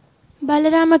 ఇంకోటి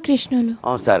బలరామకృష్ణులు.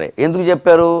 సరే, ఎందుకు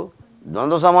చెప్పారు?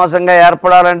 ద్వంద్వ సమాసంగా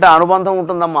ఏర్పడాలంటే అనుబంధం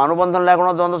ఉంటుందమ్మా. అనుబంధం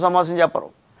లేకుండా ద్వంద్వ సమాసం చెప్పరు.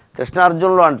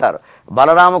 కృష్ణార్జునులు అంటారు,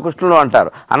 బలరామకృష్ణులు అంటారు,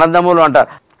 అన్నదమ్ములు అంటారు.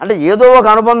 అంటే ఏదో ఒక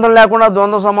అనుబంధం లేకుండా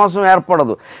ద్వంద్వ సమాసం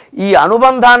ఏర్పడదు. ఈ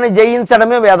అనుబంధాన్ని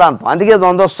జయించడమే వేదాంతం. అందుకే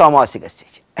ద్వంద్వ సామాసికస్య.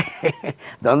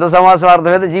 ద్వంద్వ సమాసం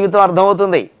అర్థమైతే జీవితం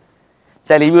అర్థమవుతుంది.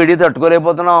 చలి వీడి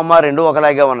తట్టుకోలేకపోతున్నాం అమ్మ, రెండు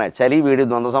ఒకలాగే ఉన్నాయి. చలి వీడి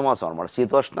ద్వంద్వ సమాసం అనమాట,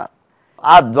 శీతోష్ణాలు.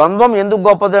 ఆ ద్వంద్వం ఎందుకు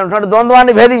గొప్పది అంటున్నాడు?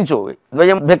 ద్వంద్వాన్ని భేదించు,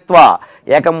 ద్వయం భక్త్వా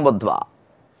ఏకం బుద్ధ్వా.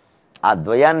 ఆ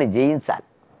ద్వయాన్ని జయించాలి.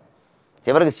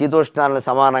 చివరికి శీతోష్ణాలను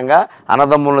సమానంగా,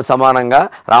 అన్నదమ్ములను సమానంగా,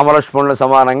 రామలక్ష్మణులను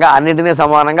సమానంగా, అన్నింటినీ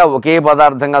సమానంగా ఒకే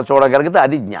పదార్థంగా చూడగలిగితే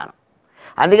అది జ్ఞానం.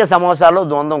 అందుకే సమాసాల్లో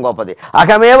ద్వంద్వం గొప్పది.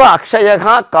 అహమేవ అక్షయః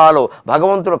కాలో,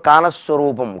 భగవంతుడు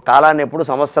కాలస్వరూపం. కాలాన్ని ఎప్పుడు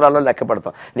సంవత్సరాల్లో లెక్క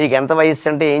పెడతాం. నీకు ఎంత వయస్సు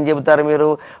అంటే ఏం చెబుతారు మీరు?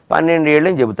 12 ఏళ్ళు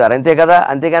అని చెబుతారు, అంతే కదా.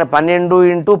 అంతేగాని 12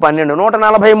 × 12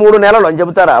 143 నెలలు అని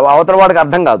చెబుతారా? అవతల వాడికి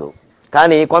అర్థం కాదు.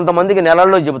 కానీ కొంతమందికి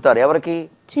నెలల్లో చెబుతారు. ఎవరికి?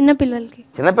 చిన్నపిల్లలకి.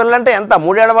 చిన్నపిల్లలంటే ఎంత?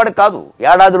 3 ఏళ్ల వాడికి కాదు,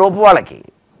 ఏడాది లోపు వాళ్ళకి.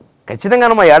 ఖచ్చితంగా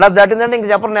అమ్మా, ఏడాది దాటిందంటే ఇంక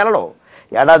చెప్పరు నెలలో.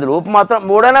 ఏడాది లోపు మాత్రం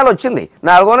 3వ నెల వచ్చింది,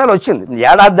 4వ నెల వచ్చింది.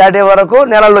 ఏడాది దాటే వరకు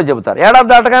నెలల్లో చెబుతారు, ఏడాది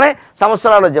దాటగానే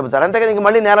సంవత్సరాల్లో చెబుతారు. అంతేకాదు ఇంక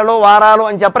మళ్ళీ నెలలు వారాలు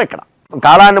అని చెప్పరు ఇక్కడ.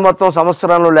 కాలాన్ని మొత్తం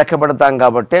సంవత్సరంలో లెక్క పెడతాం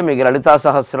కాబట్టి మీకు లలితా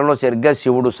సహస్రంలో సరిగ్గా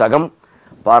శివుడు సగం,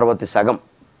 పార్వతి సగం.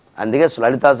 అందుకే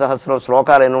లలితా సహస్రం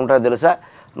శ్లోకాలు ఎన్ని ఉంటాయో తెలుసా?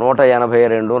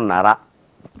 182.5.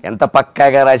 ఎంత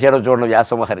పక్కాగా రాశారో చూడండి వ్యాస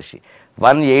మహర్షి.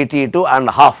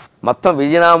 182.5. మొత్తం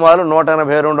విజయనామాలు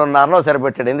 182.5లో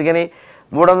సరిపెట్టాడు. ఎందుకని?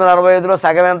 365లో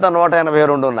సగం ఎంత?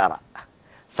 182.5.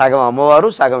 సగం అమ్మవారు,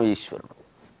 సగం ఈశ్వరుడు.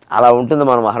 అలా ఉంటుంది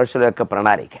మన మహర్షుల యొక్క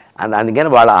ప్రణాళిక. అందుకని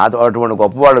వాళ్ళ అటువంటి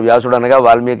గొప్పవాళ్ళు వ్యాసుడు అనగా,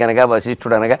 వాల్మీకి అనగా,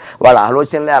 వశిష్ఠుడు అనగా వాళ్ళ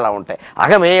ఆలోచనలే అలా ఉంటాయి.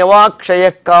 అహమేవాక్షయ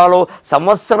కాలో,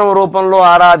 సంవత్సరం రూపంలో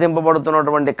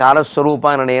ఆరాధింపబడుతున్నటువంటి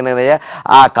కాలస్వరూపాన్ని నేననయ్య.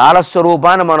 ఆ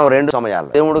కాలస్వరూపాన్ని మనం 2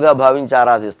 సమయాల్లో దేవుడుగా భావించి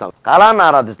ఆరాధిస్తాం. కాలాన్ని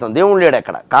ఆరాధిస్తాం. దేవుడు లేడు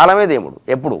ఎక్కడ, కాలమే దేవుడు.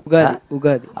 ఎప్పుడు?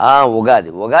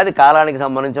 ఉగాది కాలానికి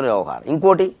సంబంధించిన వ్యవహారం.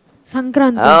 ఇంకోటి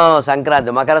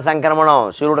సంక్రాంతి, మకర సంక్రమణం.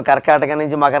 సూర్యుడు కర్కాటక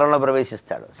నుంచి మకరంలో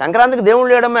ప్రవేశిస్తాడు. సంక్రాంతికి దేవుడు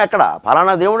లేడమ్మా ఎక్కడ.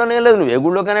 ఫలానా దేవుడు అనే లేదు, నువ్వు ఏ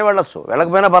గుళ్ళోకైనా వెళ్ళొచ్చు,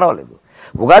 వెళ్ళకపోయినా పర్వాలేదు.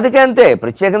 ఉగాదికి అంతే,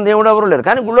 ప్రత్యేకం దేవుడు ఎవరు లేరు,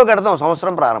 కానీ గుళ్ళోకి వెడతాం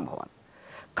సంవత్సరం ప్రారంభం.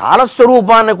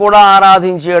 కాలస్వరూపాన్ని కూడా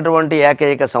ఆరాధించేటువంటి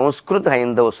ఏకైక సంస్కృతి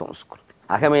హైందవ సంస్కృతి.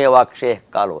 అహమేవాక్షయ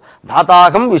కాలో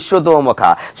ధాతాకం విశ్వతోముఖ.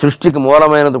 సృష్టికి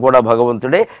మూలమైనది కూడా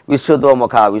భగవంతుడే.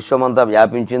 విశ్వతోముఖ, విశ్వమంతా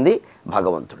వ్యాపించింది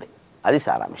భగవంతుడే. అది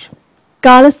సారాంశం.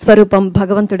 కాలస్వరూపం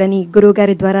భగవంతుడని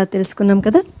గురువుగారి ద్వారా తెలుసుకున్నాం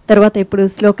కదా. తర్వాత ఇప్పుడు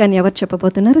శ్లోకాన్ని ఎవరు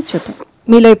చెప్పబోతున్నారో చూద్దాం.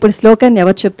 మీలో ఇప్పుడు శ్లోకాన్ని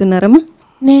ఎవరు చెప్తున్నారమ్మా?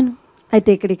 నేను. అయితే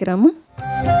ఇక్కడికి రామ్మా.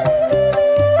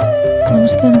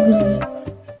 నమస్కారం గురుగారు.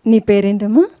 నీ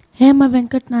పేరేంటమ్మా? హేమ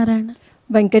వెంకటనారాయణ.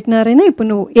 వెంకటనారాయణ, ఇప్పుడు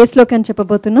నువ్వు ఏ శ్లోకాన్ని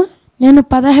చెప్పబోతున్నావు? నేను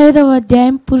 15వ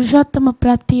అధ్యాయం పురుషోత్తమ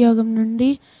ప్రాప్తి యోగం నుండి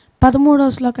 13వ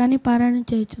శ్లోకాన్ని పారాయణం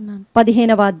చేస్తున్నాను.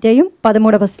 15వ అధ్యాయం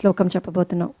 13వ శ్లోకం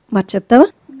చెప్పబోతున్నావు, మరి చెప్తావా?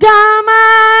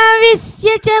 గామావిశ్య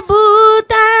చ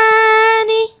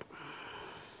భూతాని,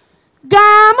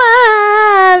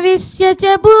 గామావిశ్య చ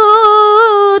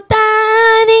భూతాని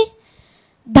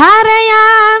ధారయామ్యహమోజస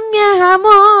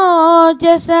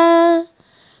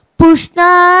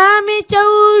పుష్ణామి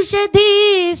చౌషధీ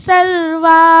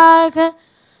సర్వాః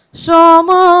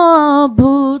సోమో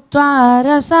భూత్వా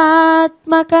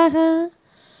రసాత్మకః,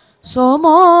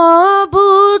 సోమో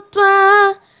భూత్వా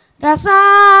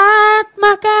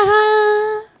రసాత్మకః.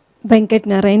 వెంకట్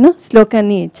నారాయణ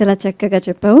శ్లోకాన్ని చాలా చక్కగా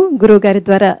చెప్పావు. గురువు గారి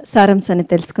ద్వారా సారాంశాన్ని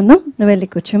తెలుసుకుందాం. నువ్వు వెళ్ళి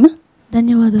కూర్చోమా.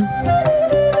 ధన్యవాదాలు.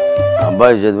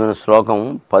 అబ్బాయి చదివిన శ్లోకం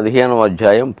 15వ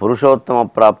అధ్యాయం పురుషోత్తమ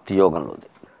ప్రాప్తి యోగంలోది.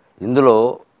 ఇందులో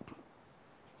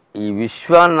ఈ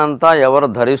విశ్వాన్నంతా ఎవరు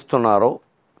ధరిస్తున్నారో,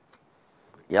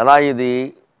 ఎలా ఇది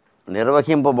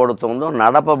నిర్వహింపబడుతుందో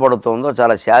నడపబడుతుందో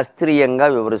చాలా శాస్త్రీయంగా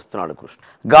వివరిస్తున్నాడు కృష్ణ.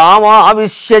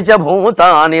 గామావిశ్యచ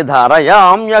భూతాని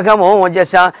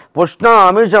ధారయామ్యఘమోజస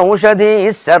పుష్ణామి చౌషధీ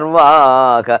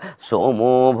సర్వాక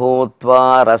సోమో భూత్వా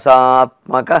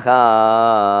రసాత్మకః.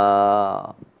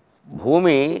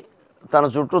 భూమి తన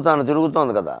చుట్టూ తాను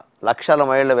తిరుగుతోంది కదా లక్షల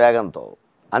మైళ్ళ వేగంతో.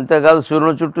 అంతేకాదు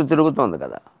సూర్యుని చుట్టూ తిరుగుతోంది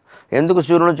కదా. ఎందుకు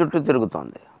సూర్యుని చుట్టూ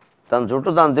తిరుగుతోంది? తన చుట్టూ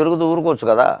తాను తిరుగుతూ ఊరుకోవచ్చు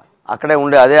కదా. అక్కడే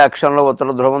ఉండే అదే అక్షంలో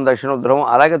ఉత్తర ధ్రువం దక్షిణ ధ్రువం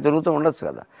అలాగే తిరుగుతూ ఉండొచ్చు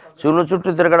కదా. సూర్యుని చుట్టూ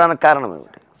తిరగడానికి కారణం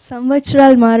ఏమిటి?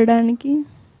 సంవత్సరాలు మారడానికి.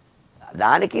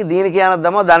 దానికి దీనికి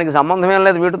అనద్దామో, దానికి సంబంధం ఏం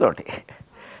లేదు వీటితోటి.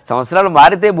 సంవత్సరాలు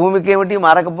మారితే భూమికి ఏమిటి,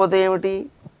 మారకపోతే ఏమిటి?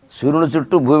 సూర్యుని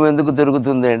చుట్టూ భూమి ఎందుకు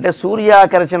తిరుగుతుంది అంటే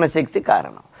సూర్యాకర్షణ శక్తి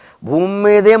కారణం. భూమి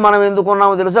మీదే మనం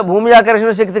ఎందుకున్నామో తెలుసా? భూమి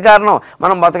ఆకర్షణ శక్తి కారణం.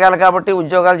 మనం బతకాలి కాబట్టి,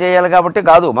 ఉద్యోగాలు చేయాలి కాబట్టి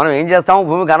కాదు. మనం ఏం చేస్తామో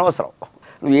భూమికి అనవసరం.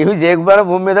 నువ్వు ఏమి చేయకపోయినా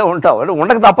భూమి మీదే ఉంటావు అంటే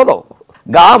ఉండక తప్పదు.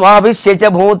 గామావిశ్యచ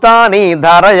భూతాని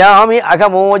ధారయామి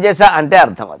అఘమోజస అంటే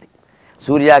అర్థం అది.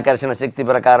 సూర్యాకర్షణ శక్తి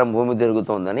ప్రకారం భూమి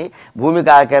తిరుగుతోందని,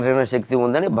 భూమికి ఆకర్షణ శక్తి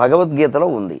ఉందని భగవద్గీతలో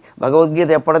ఉంది. భగవద్గీత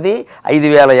ఎప్పటిది?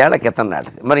 5000 ఏళ్ల క్రితం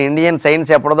నాటిది. మరి ఇండియన్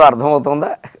సైన్స్ ఎప్పటిదో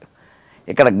అర్థమవుతుందా?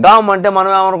 ఇక్కడ గామ్ అంటే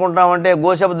మనం ఏమనుకుంటామంటే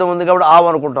గోశబ్దం ఉంది కాబట్టి ఆవు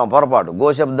అనుకుంటాం. పొరపాటు.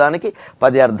 గోశబ్దానికి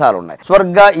 10 అర్థాలు ఉన్నాయి.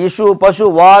 స్వర్గ ఇషు పశు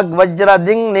వాగ్ వజ్ర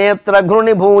దింగ్ నేత్ర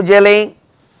ఘృణి భూజలే.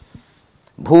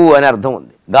 భూ అనే అర్థం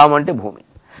ఉంది. గామ్ అంటే భూమి.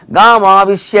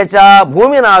 గామావిశ్యచ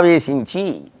భూమిని ఆవేశించి.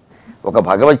 ఒక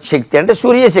భగవత్ శక్తి అంటే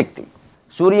సూర్యశక్తి,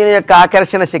 సూర్యుని యొక్క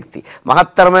ఆకర్షణ శక్తి,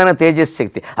 మహత్తరమైన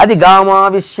తేజశక్తి. అది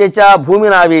గామావిశ్యచ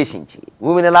భూమిని ఆవేశించి,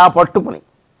 భూమిని ఎలా పట్టుకుని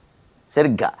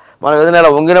సరిగ్గా మనం ఏదైనా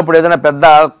ఇలా వంగినప్పుడు ఏదైనా పెద్ద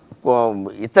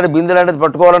ఇత్తడి బిందెలు అనేది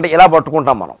పట్టుకోవాలంటే ఇలా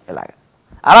పట్టుకుంటాం మనం.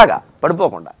 అలాగా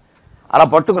పడిపోకుండా అలా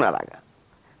పట్టుకుని అలాగా.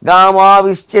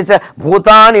 గామావిశ్చ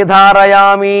భూతాని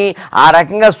ధారయామి. ఆ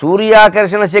రకంగా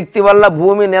సూర్యాకర్షణ శక్తి వల్ల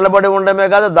భూమి నిలబడి ఉండమే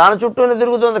కాదు దాని చుట్టూనే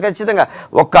తిరుగుతుంది ఖచ్చితంగా.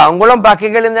 ఒక్క అంగుళం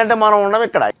పక్కకి వెళ్ళిందంటే మనం ఉండం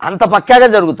ఇక్కడ. అంత పక్కాగా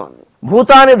జరుగుతుంది.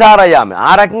 భూతాని ధారయామి.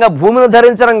 ఆ రకంగా భూమిని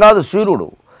ధరించడం కాదు సూర్యుడు,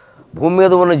 భూమి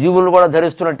మీద ఉన్న జీవులను కూడా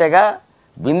ధరిస్తున్నట్టేగా.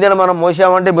 బిందెను మనం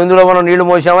మోసామంటే బిందులో మనం నీళ్లు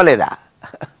మోసామా లేదా?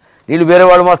 నీళ్ళు వేరే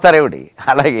వాళ్ళు మోస్తారేమిటి?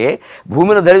 అలాగే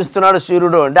భూమిని ధరిస్తున్నాడు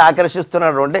సూర్యుడు అంటే,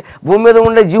 ఆకర్షిస్తున్నాడు అంటే భూమి మీద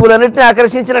ఉండే జీవులన్నింటినీ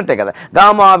ఆకర్షించినట్టే కదా.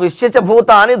 గామావిశ్యచ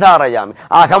భూతాని ధారయామి.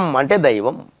 అహం అంటే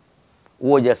దైవం.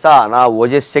 ఓజస నా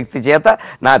ఓజశక్తి చేత,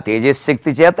 నా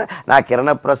తేజశక్తి చేత, నా కిరణ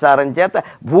ప్రసారం చేత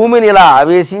భూమిని ఇలా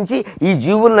ఆవేశించి ఈ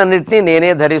జీవులన్నింటినీ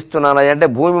నేనే ధరిస్తున్నాను అంటే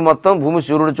భూమి మొత్తం భూమి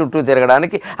సూర్యుడు చుట్టూ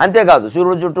తిరగడానికి. అంతేకాదు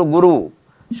సూర్యుడు చుట్టూ గురువు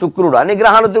శుక్రుడు అన్ని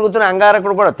గ్రహాలు తిరుగుతున్న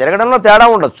అంగారకుడు కూడా తిరగడంలో తేడా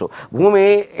ఉండొచ్చు. భూమి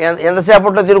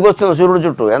ఎంతసేపట్లో తిరిగి వస్తుంది సూర్యుడు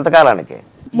చుట్టూ? ఎంతకాలానికి?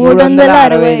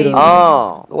 365.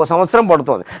 ఒక సంవత్సరం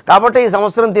పడుతుంది. కాబట్టి ఈ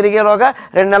సంవత్సరం తిరిగేలోగా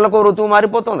 2 నెలలకు ఋతువు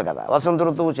మారిపోతుంది కదా, వసంత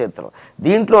ఋతువు చేతిలో.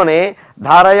 దీంట్లోనే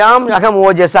ధారయాం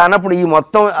అహమోజస అన్నప్పుడు ఈ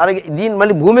మొత్తం అలాగే దీని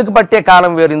మళ్ళీ భూమికి పట్టే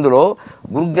కాలం వేరు, ఇందులో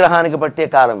గురుగ్రహానికి పట్టే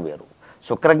కాలం వేరు,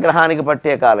 శుక్రగ్రహానికి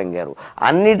పట్టే కాలం వేరు.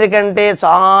 అన్నిటికంటే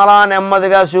చాలా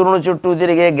నెమ్మదిగా సూర్యుని చుట్టూ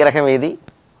తిరిగే గ్రహం ఏది?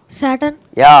 సాటర్న్.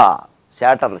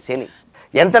 శాటర్న్, శని.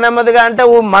 ఎంత నెమ్మదిగా అంటే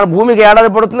మన భూమికి ఏడాది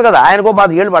పడుతుంది కదా, ఆయనకో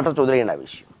 10 ఏళ్ళు పట్టచ్చు. వదిలేయండి ఆ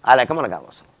విషయం, ఆ లెక్క మనకు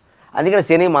అవసరం. అందుకని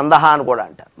శని మందహ అని కూడా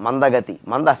అంటారు. మందగతి,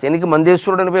 శనికి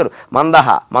మందేశ్వరుడు అని పేరు.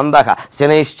 మందహ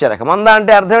శనైశ్చరక. మంద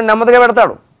అంటే అర్థం నెమ్మదిగా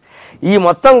పెడతాడు. ఈ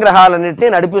మొత్తం గ్రహాలన్నింటినీ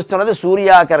నడిపిస్తున్నది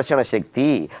సూర్యాకర్షణ శక్తి.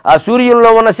 ఆ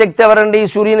సూర్యుల్లో ఉన్న శక్తి ఎవరండి?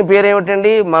 సూర్యుని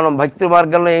పేరేమిటండి? మనం భక్తి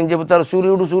మార్గంలో ఏం చెబుతారు?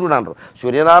 సూర్యుడు అంటారు,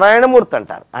 సూర్యనారాయణమూర్తి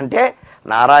అంటారు. అంటే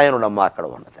నారాయణుడమ్మ అక్కడ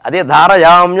ఉన్నది. అదే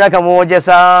ధారయామ్యకమోజస.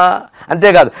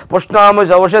 అంతేకాదు పుష్ణామి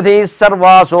ఔషధీ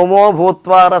సర్వా సోమో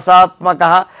భూత్వా రసాత్మక.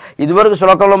 ఇదివరకు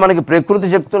శ్లోకంలో మనకి ప్రకృతి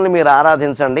శక్తుల్ని మీరు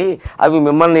ఆరాధించండి, అవి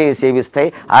మిమ్మల్ని సేవిస్తాయి,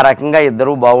 ఆ రకంగా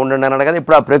ఇద్దరు బాగుండండి అన్నాడు కదా.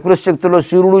 ఇప్పుడు ఆ ప్రకృతి శక్తుల్లో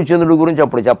సూర్యుడు చంద్రుడు గురించి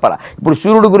అప్పుడు చెప్పాలా. ఇప్పుడు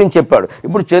సూర్యుడు గురించి చెప్పాడు,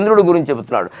 ఇప్పుడు చంద్రుడు గురించి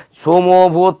చెబుతున్నాడు. సోమో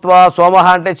భూత్వా, సోమహ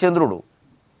అంటే చంద్రుడు.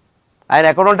 ఆయన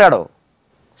ఎక్కడ ఉంటాడు?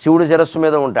 శివుడు శిరస్సు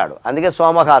మీద ఉంటాడు. అందుకే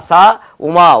సోమహ. సా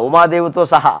ఉమాదేవితో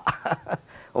సహా,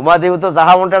 ఉమాదేవితో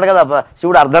సహా ఉంటాడు కదా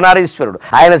శివుడు. అర్ధనారీశ్వరుడు,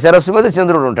 ఆయన శిరస్సు మీద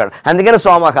చంద్రుడు ఉంటాడు. అందుకని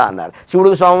సోమహ అన్నారు.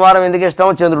 శివుడికి సోమవారం ఎందుకు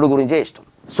ఇష్టం? చంద్రుడి గురించే ఇష్టం.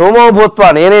 సోమోభూత్వ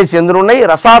నేనే చంద్రుణ్ణి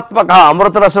రసాత్మక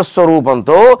అమృతరస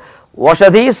స్వరూపంతో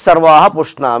ఓషధీ సర్వాహ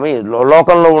పుష్ణామి.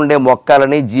 లోకంలో ఉండే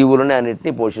మొక్కలని జీవులని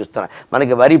అన్నింటినీ పోషిస్తున్నాయి.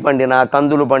 మనకి వరి పండినా,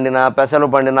 కందులు పండినా, పెసలు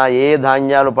పండినా, ఏ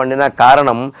ధాన్యాలు పండినా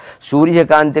కారణం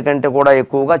సూర్యకాంతి కంటే కూడా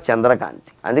ఎక్కువగా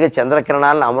చంద్రకాంతి. అందుకే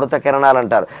చంద్రకిరణాలను అమృత కిరణాలు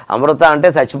అంటారు. అమృత అంటే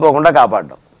చచ్చిపోకుండా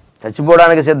కాపాడడం.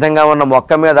 చచ్చిపోవడానికి సిద్ధంగా ఉన్న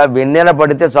మొక్క మీద వెన్నెల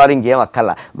పడితే చాలు, ఇంకేం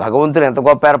అక్కల్లా. భగవంతుడు ఎంత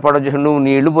గొప్ప ఏర్పాటు చేసి, నువ్వు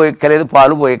నీళ్లు పోయక్కలేదు,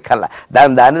 పాలు పోయక్కల్లా,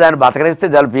 దాన్ని బతకనిస్తే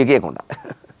చాలు పీకేయకుండా.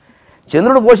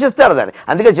 చంద్రుడు పోషిస్తాడు దాన్ని.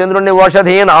 అందుకే చంద్రుడిని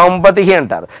ఓషధీన్ ఆంపతి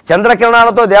అంటారు.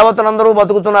 చంద్రకిరణాలతో దేవతలందరూ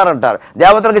బతుకుతున్నారంటారు.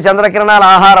 దేవతలకు చంద్రకిరణాల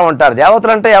ఆహారం అంటారు.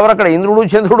 దేవతలు అంటే ఎవరక్కడ? ఇంద్రుడు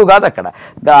చంద్రుడు కాదు అక్కడ.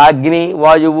 అగ్ని,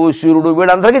 వాయువు, సూర్యుడు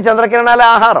వీళ్ళందరికీ చంద్రకిరణాలే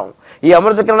ఆహారం. ఈ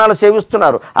అమృత కిరణాలు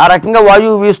సేవిస్తున్నారు. ఆ రకంగా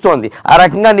వాయువు వీస్తోంది, ఆ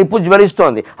రకంగా నిప్పు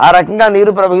జ్వలిస్తోంది, ఆ రకంగా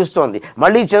నీరు ప్రవహిస్తోంది.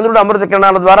 మళ్ళీ చంద్రుడు అమృత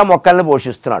కిరణాల ద్వారా మొక్కల్ని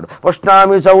పోషిస్తున్నాడు.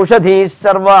 పుష్ణామి చౌషధీ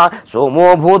సర్వ సోమో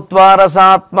భూత్వా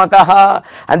రసాత్మక.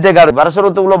 అంతేకాదు వర్ష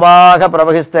ఋతువులో బాగా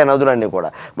ప్రవహిస్తాయి నదులన్నీ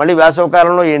కూడా, మళ్ళీ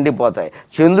వేసవకాలంలో ఎండిపోతాయి.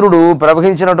 చంద్రుడు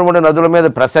ప్రవహించినటువంటి నదుల మీద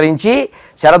ప్రసరించి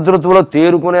శరదృతువులో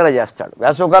తేరుకునేలా చేస్తాడు.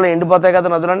 వేసవకాలం ఎండిపోతాయి కదా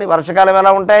నదులన్నీ. వర్షకాలం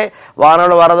ఎలా ఉంటాయి?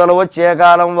 వానలు వరదలు వచ్చే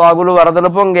కాలం, వాగులు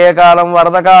వరదలు పొంగే కాలం,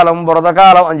 వరదకాలం,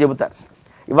 బురదకాలం అని చెబుతారు.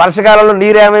 ఈ వర్షకాలంలో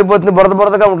నీరు ఏమైపోతుంది?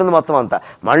 బురదగా ఉంటుంది మొత్తం అంతా.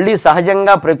 మళ్ళీ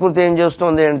సహజంగా ప్రకృతి ఏం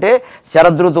చేస్తుంది అంటే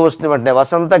శరదృతువు వస్తుంది వెంటనే.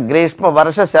 వసంత, గ్రీష్మ,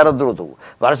 వర్ష, శరదృతువు.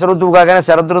 వర్ష ఋతువు కాగానే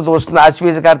శరదృతువు వస్తుంది.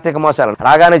 ఆశ్వీజ, కార్తీక మాసాలు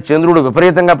రాగానే చంద్రుడు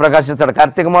విపరీతంగా ప్రకాశిస్తాడు.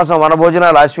 కార్తీక మాసం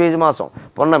వనభోజనాలు, ఆశ్వీజ మాసం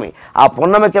పున్నమి. ఆ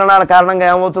పున్నమి కిరణాల కారణంగా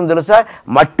ఏమవుతుందో తెలుసా?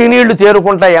 మట్టి నీళ్లు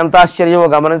తేరుకుంటాయి. ఎంత ఆశ్చర్యమో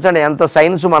గమనించండి, ఎంత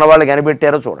సైన్స్ మన వాళ్ళు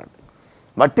కనిపెట్టారో చూడండి.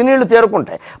 మట్టి నీళ్లు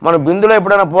తేరుకుంటాయి. మన బిందులో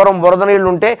ఎప్పుడైనా పూర్వం బురద నీళ్లు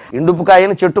ఉంటే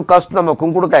ఎండుపుకాయని చెట్టుకు కాస్తున్నాము,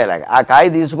 కుంకుడుకాయలాగా. ఆ కాయ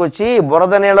తీసుకొచ్చి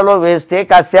బురద నీళ్లలో వేస్తే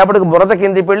కాసేపటికి బురద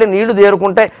కింది పెళ్ళి నీళ్లు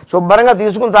తేరుకుంటాయి. శుభ్రంగా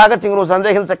తీసుకుని తాగచ్చు, నువ్వు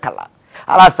సందేహించక్కల్లా.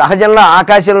 అలా సహజంలో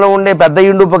ఆకాశంలో ఉండే పెద్ద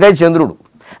ఎండుపుకాయ చంద్రుడు.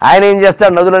 ఆయన ఏం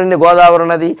చేస్తాడు? నదులన్నీ, గోదావరి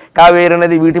నది, కావేరి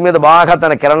నది, వీటి మీద బాగా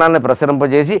తన కిరణాన్ని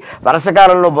ప్రసరింపజేసి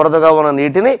వర్షకాలంలో బురదగా ఉన్న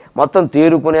నీటిని మొత్తం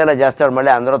తేరుకునేలా చేస్తాడు.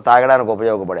 మళ్ళీ అందరూ తాగడానికి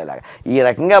ఉపయోగపడేలాగా. ఈ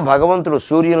రకంగా భగవంతుడు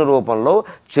సూర్యుని రూపంలో,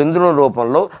 చంద్రుని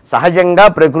రూపంలో సహజంగా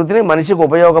ప్రకృతిని మనిషికి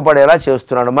ఉపయోగపడేలా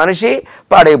చేస్తున్నాడు, మనిషి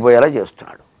పాడైపోయేలా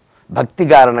చేస్తున్నాడు. భక్తి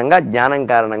కారణంగా, జ్ఞానం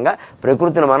కారణంగా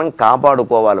ప్రకృతిని మనం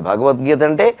కాపాడుకోవాలి. భగవద్గీత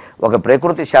అంటే ఒక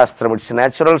ప్రకృతి శాస్త్రం, ఇట్స్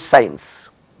న్యాచురల్ సైన్స్.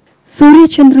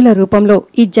 సూర్యచంద్రుల రూపంలో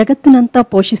ఈ జగత్తునంతా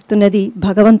పోషిస్తున్నది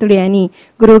భగవంతుడే అని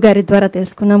గురువుగారి ద్వారా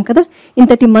తెలుసుకున్నాం కదా.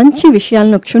 ఇంతటి మంచి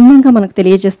విషయాలను క్షుణ్ణంగా మనకు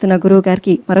తెలియజేస్తున్న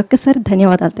గురువుగారికి మరొక్కసారి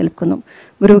ధన్యవాదాలు తెలుపుకుందాం.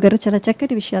 గురువుగారు చాలా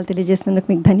చక్కటి విషయాలు తెలియజేసినందుకు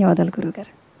మీకు ధన్యవాదాలు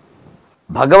గురువుగారు.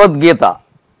 భగవద్గీత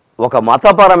ఒక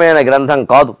మతపరమైన గ్రంథం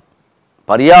కాదు.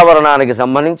 పర్యావరణానికి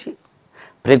సంబంధించి,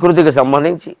 ప్రకృతికి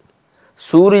సంబంధించి,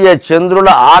 సూర్య చంద్రుల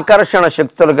ఆకర్షణ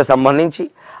శక్తులకు సంబంధించి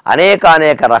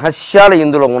అనేక రహస్యాలు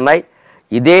ఇందులో ఉన్నాయి.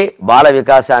 ఇదే బాల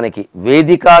వికాసానికి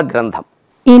వేదికా గ్రంథం.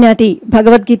 ఈనాటి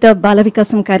భగవద్గీత బాల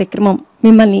వికాసం కార్యక్రమం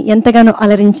మిమ్మల్ని ఎంతగానో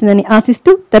అలరించిందని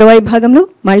ఆశిస్తూ తరువాయి భాగంలో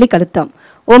మళ్ళీ కలుద్దాం.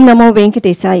 ఓం నమో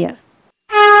వెంకటేశాయ.